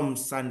coming from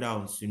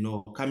Sundowns,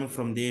 coming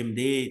from them,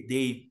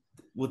 they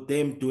with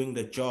them doing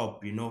the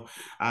job,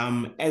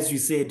 As you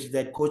said,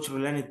 that Coach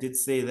Rolani did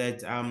say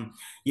that,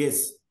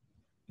 yes,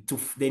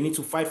 they need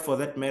to fight for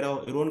that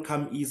medal. It won't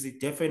come easy.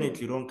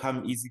 Definitely it won't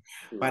come easy.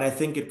 But I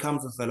think it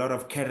comes with a lot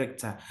of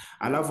character.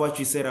 I love what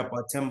you said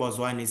about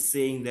Tembazwane is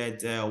saying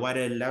that what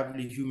a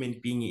lovely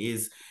human being he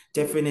is.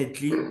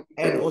 Definitely.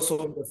 And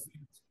also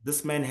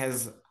this man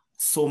has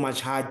so much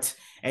heart,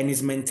 and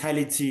his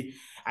mentality,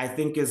 I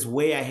think, is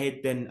way ahead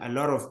than a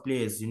lot of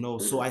players,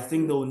 So I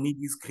think they'll need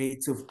his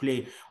creative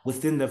play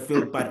within the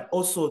field, but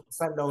also the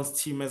Sundowns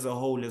team as a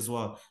whole as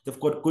well. They've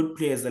got good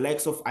players, the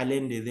likes of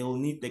Allende. They will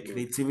need the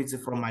creativity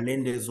from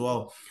Allende as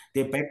well.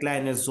 Their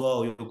backline as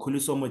well,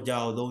 Khuliso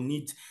Mojao, they'll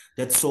need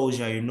that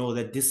soldier, you know,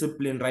 that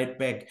discipline right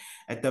back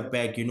at the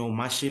back, you know,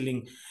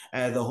 marshalling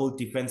the whole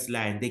defense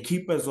line. They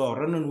keep as well,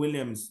 Ronan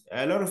Williams.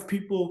 A lot of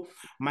people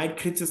might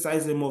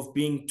criticize him of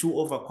being too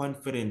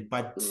overconfident,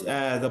 but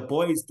the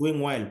boy is doing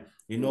well.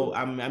 You know,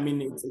 I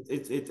mean,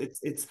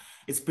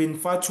 it's been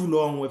far too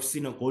long we've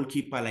seen a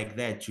goalkeeper like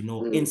that, you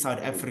know, in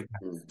South Africa.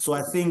 So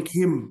I think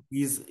he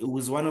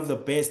was one of the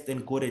best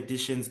and good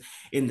additions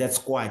in that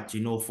squad,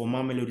 you know, for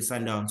Mamelodi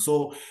Sundowns.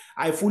 So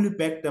I fully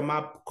back them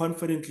up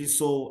confidently.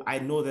 So I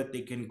know that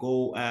they can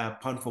go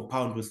pound for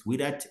pound with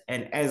Wydad.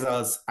 And as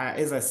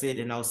I said,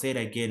 and I'll say it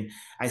again,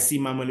 I see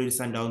Mamelodi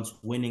Sundowns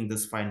winning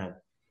this final.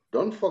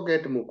 Don't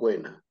forget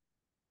Mokoena.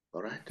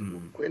 All right,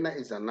 Mokoena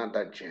is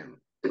another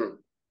gem.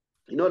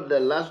 You know, the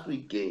last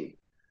week game,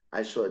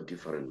 I saw a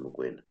different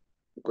Mokoena.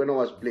 Mokoena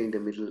was playing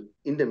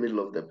in the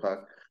middle of the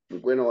park.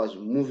 Mokoena was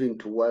moving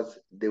towards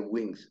the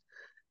wings.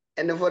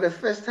 And for the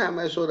first time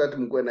I saw that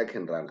Mokoena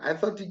can run. I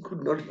thought he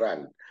could not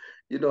run.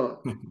 You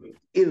know,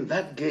 in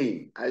that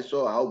game, I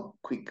saw how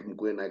quick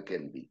Mokoena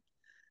can be.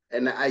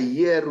 And I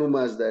hear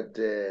rumors that,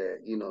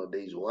 you know, there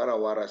is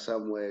Wara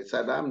somewhere.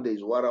 Saddam, there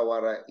is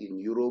Wara in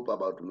Europe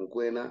about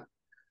Mokoena.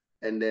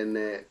 And then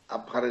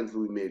apparently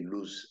we may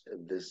lose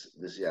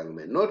this young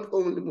man. Not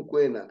only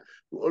Mokoena,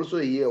 we also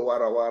hear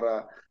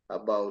Wara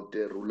about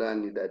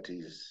Rulani that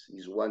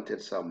is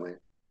wanted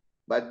somewhere.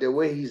 But the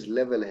way he's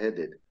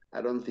level-headed,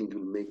 I don't think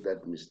he'll make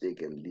that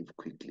mistake and leave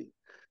quickly.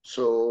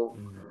 So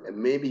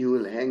maybe he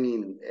will hang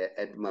in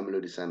at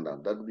Mamelodi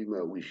Sundowns. That would be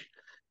my wish.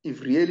 If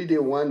really they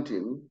want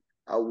him,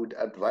 I would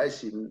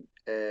advise him,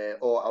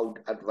 or I would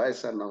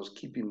advise Sundowns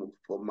keep him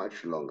for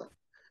much longer.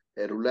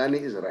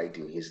 Rulani is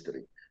writing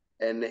history.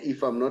 And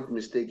if I'm not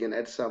mistaken,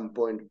 at some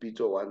point,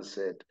 Peter once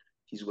said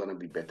he's going to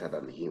be better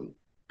than him.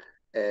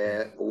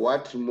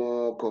 What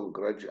more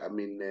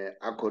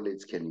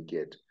accolades can he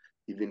get?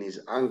 Even his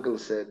uncle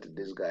said,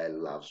 this guy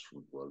loves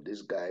football.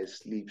 This guy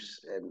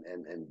sleeps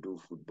and do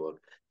football.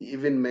 He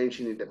even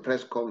mentioned in the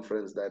press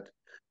conference that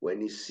when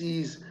he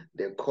sees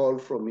the call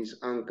from his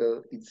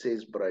uncle, it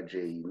says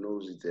Braje. He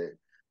knows it's a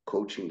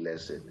coaching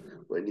lesson.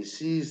 When he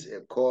sees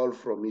a call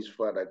from his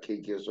father,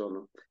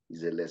 Kekesono,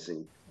 it's a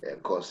lesson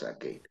course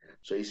again.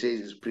 So he says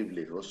it's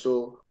privileged.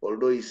 Also,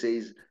 although he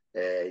says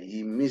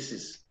he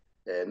misses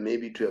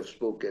maybe to have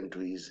spoken to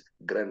his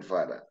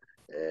grandfather,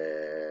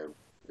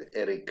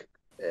 Eric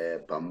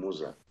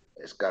Pamuza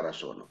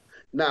Skarasono.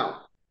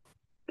 Now,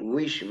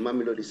 wish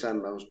Mamelodi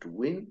Sundowns to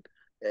win.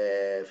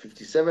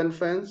 57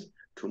 fans.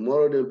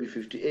 Tomorrow there will be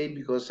 58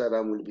 because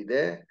Saddam will be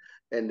there.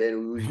 And then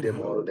we wish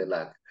them all the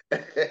luck.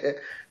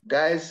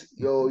 Guys,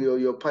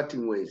 your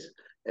parting ways.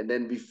 And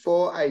then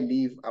before I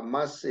leave, I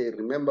must say,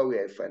 remember we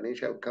are a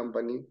financial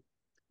company.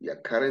 We are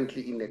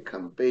currently in a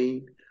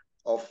campaign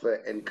of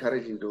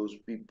encouraging those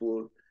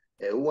people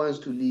who wants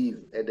to leave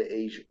at the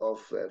age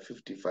of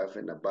 55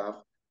 and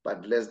above,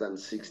 but less than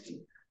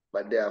 60.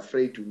 But they are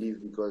afraid to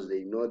leave because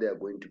they know they are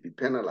going to be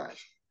penalized.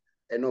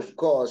 And of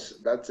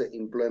course, that's an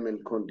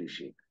employment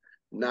condition.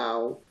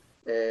 Now,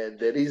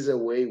 there is a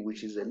way,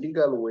 which is a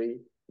legal way,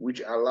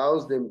 which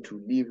allows them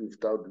to leave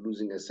without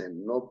losing a cent,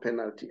 no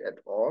penalty at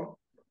all.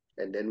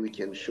 And then we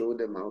can show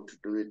them how to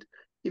do it.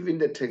 Even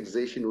the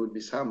taxation will be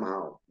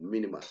somehow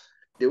minimal.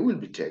 There will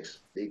be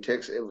tax. They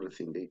tax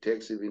everything. They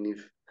tax even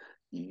if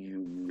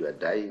you are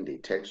dying, they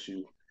tax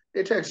you.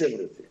 They tax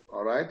everything,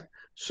 all right?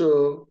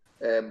 So,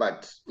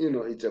 but, you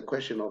know, it's a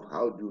question of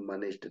how do you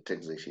manage the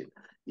taxation.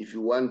 If you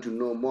want to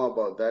know more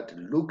about that,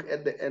 look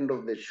at the end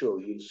of the show.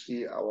 You'll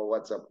see our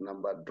WhatsApp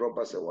number. Drop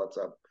us a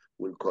WhatsApp.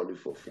 We'll call you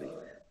for free.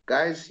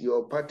 Guys,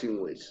 your parting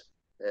ways.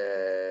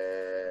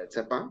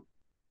 Tshepang?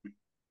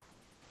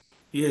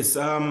 Yes.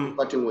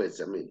 Parting ways,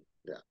 I mean.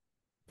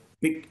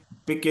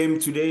 Big game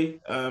today.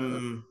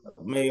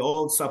 May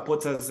all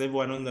supporters,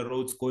 everyone on the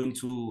roads going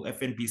to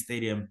FNB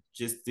Stadium,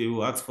 just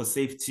to ask for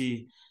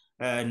safety,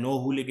 no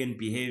hooligan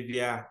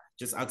behavior.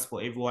 Just ask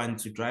for everyone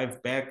to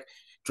drive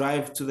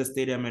to the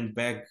stadium and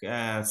back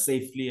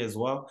safely as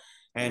well.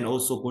 And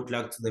also good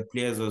luck to the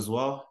players as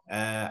well.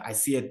 I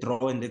see a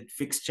draw in that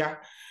fixture.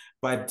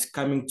 But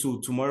coming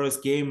to tomorrow's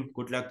game,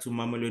 good luck to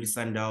Mamelodi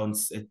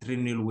Sundowns, a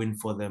 3-0 win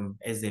for them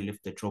as they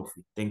lift the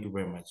trophy. Thank you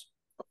very much.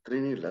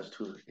 3-0,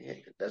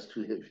 that's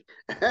too heavy.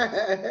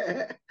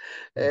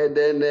 And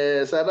then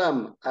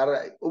Saddam,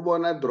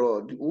 ubona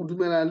draw,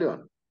 udumela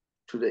Leon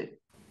today.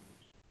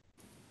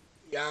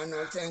 Yeah,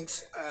 no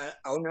thanks.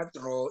 I will not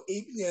draw.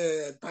 If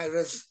the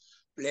Pirates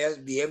players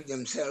behave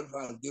themselves,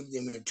 I'll give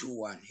them a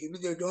 2-1.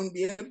 If they don't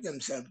behave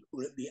themselves, it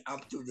will be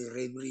up to the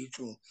referee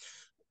to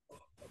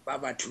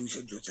Baba to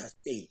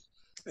sustain.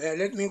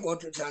 Let me go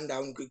to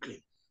Sundown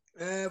quickly.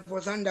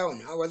 For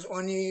Sundown, I was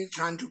only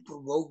trying to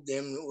provoke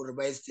them in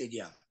Urubai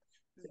Stadium.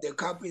 The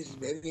cup is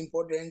very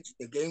important.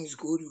 The game is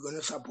good. We're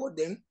going to support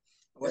them.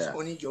 I was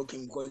only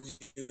joking because,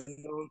 you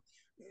know,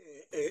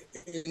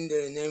 in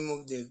the name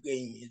of the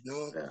game, you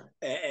know,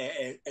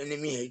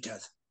 enemy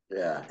haters.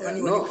 Yeah.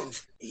 Only when you can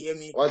hear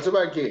me. What's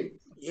about game?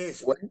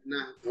 Yes.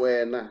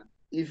 When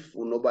if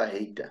unoba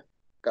hater,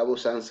 Cabo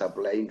San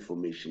supply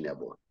information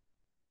about.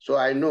 So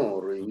I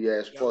know we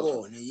are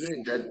sports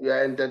that we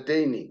are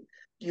entertaining.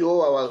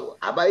 yo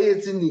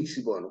abayetsi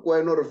nix bona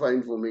kwa no refa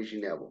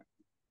information yabo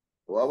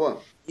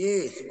wabona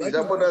yes, but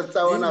supporters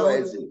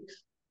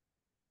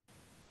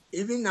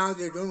even now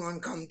they don't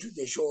want to come to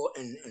the show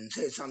and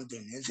say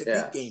something. It's a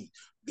big game.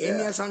 Game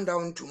here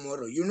Sundown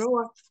tomorrow. You know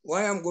what?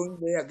 Why I'm going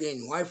there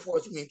again? Why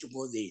force me to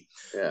go there?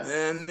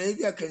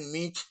 Maybe I can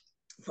meet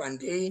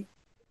Fante,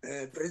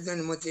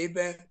 President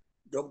Motsepe,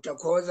 Dr.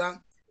 Koza,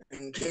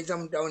 and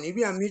Kezam down.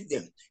 Maybe I meet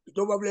them.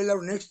 Probably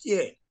next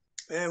year.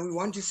 We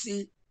want to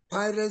see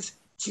Pirates,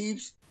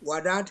 Chiefs,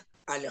 Wydad,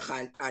 Al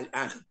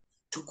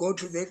to go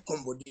to that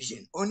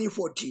competition. Only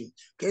 4 teams.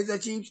 Kaizer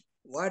Chiefs,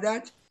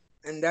 Wydad,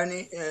 and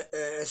then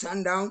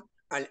Sundown,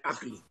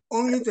 Al-Ahli.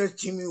 Only the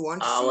team we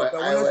want to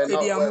see.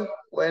 Stadium.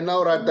 We're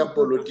now rather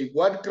politics.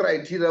 What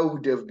criteria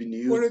would have been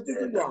used? No,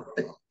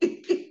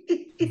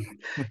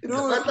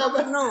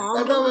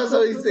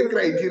 is the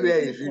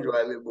criteria usually.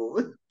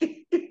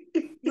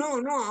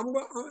 No,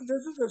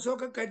 this is a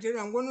soccer criteria.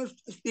 I'm going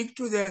to speak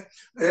to the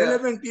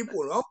relevant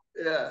people.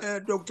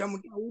 Dr.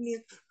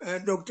 Mutauni,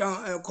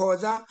 Dr.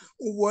 Koza,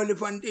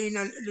 Walefatshe,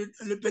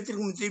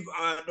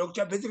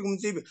 Dr. Patrick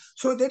Mutsepe.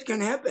 So that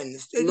can happen.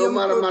 Stadium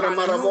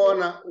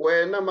Marabona,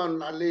 when I'm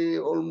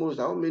almost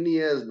how many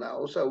years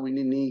now? So we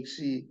need to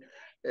see.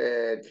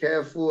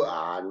 Careful,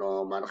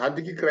 no man.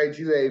 Hadiki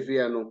criteria if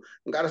you know.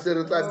 In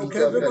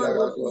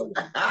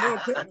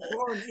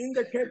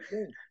the Cape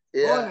game.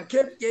 On a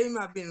Cape game,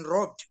 I've been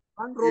robbed.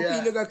 One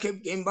rope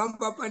Cape game,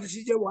 Bampa and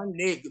one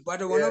leg,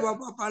 but one of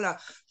Papala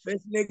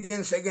first leg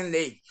and second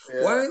leg.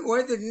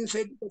 Why they didn't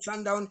say to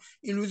Sundown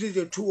he loses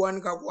the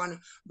 2-1 cup one,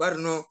 but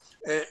no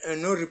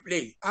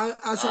replay.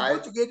 I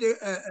supposed to get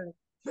a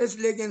first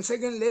leg and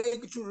second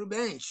leg to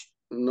revenge.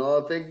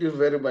 No, thank you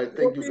very much.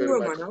 Thank you very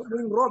much. I've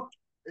been robbed.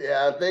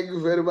 Yeah, thank you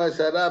very much,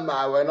 Saddam.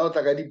 We're not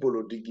talking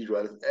politics.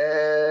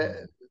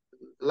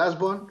 Last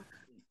one,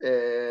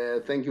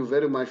 thank you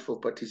very much for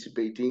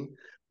participating.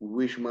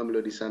 We wish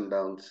Mamelodi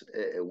Sundowns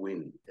a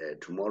win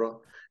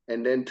tomorrow.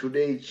 And then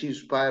today,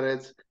 Chiefs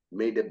Pirates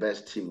made the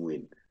best team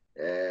win.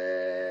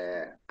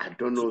 I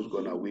don't know who's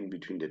going to win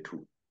between the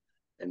two.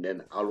 And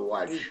then I'll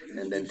watch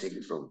and then take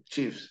it from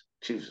Chiefs.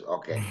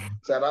 Okay.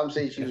 Saddam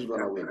says Chiefs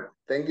going to win.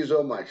 Thank you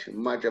so much.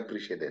 Much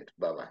appreciated.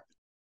 Bye-bye.